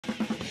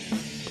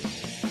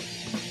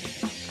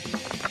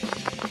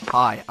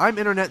Hi, I'm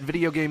internet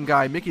video game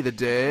guy Mickey the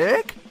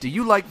Dick. Do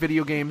you like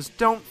video games?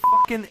 Don't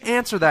fucking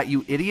answer that,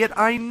 you idiot.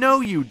 I know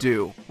you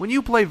do. When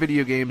you play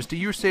video games, do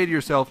you say to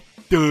yourself,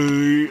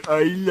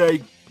 I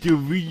like the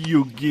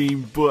video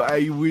game, but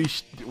I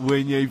wish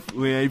when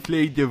I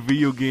played the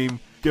video game,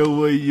 there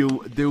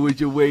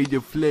was a way to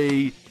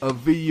play a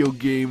video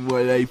game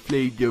while I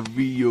played the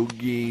video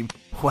game.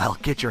 Well,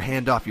 get your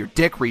hand off your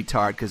dick,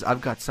 retard, because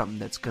I've got something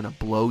that's gonna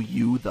blow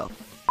you the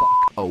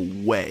fuck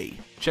away.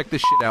 Check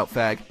this shit out,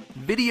 fag.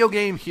 Video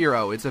Game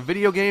Hero. It's a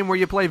video game where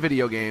you play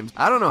video games.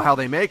 I don't know how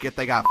they make it.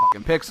 They got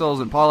fucking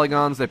pixels and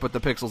polygons. They put the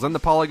pixels in the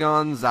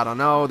polygons. I don't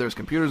know. There's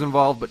computers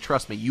involved, but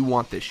trust me, you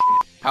want this shit.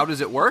 How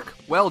does it work?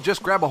 Well,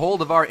 just grab a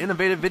hold of our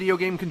innovative video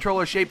game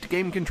controller-shaped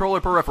game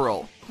controller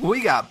peripheral.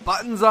 We got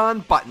buttons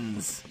on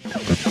buttons.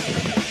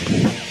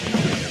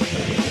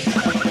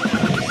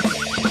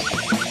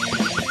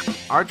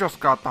 I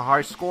just got the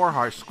high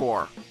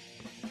score.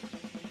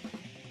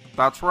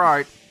 That's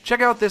right. Check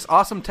out this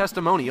awesome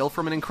testimonial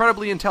from an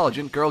incredibly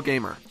intelligent girl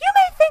gamer. You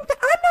may think that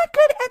I'm not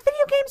good at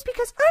video games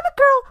because I'm a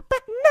girl,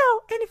 but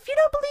no, and if you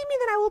don't believe me,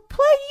 then I will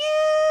play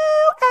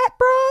you at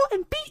Brawl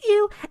and beat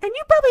you, and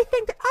you probably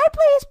think that I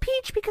play as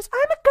Peach because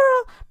I'm a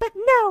girl, but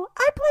no,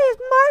 I play as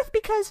Marth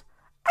because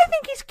I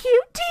think he's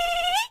cute.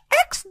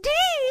 DXD!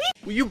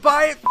 Will you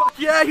buy it? Fuck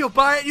yeah, you'll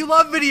buy it. You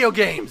love video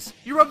games.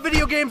 You rub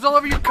video games all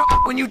over your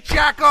cock when you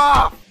jack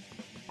off.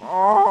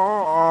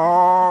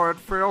 Oh, it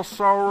feels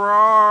so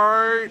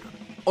right.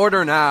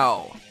 Order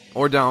now.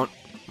 Or don't.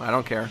 I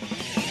don't care.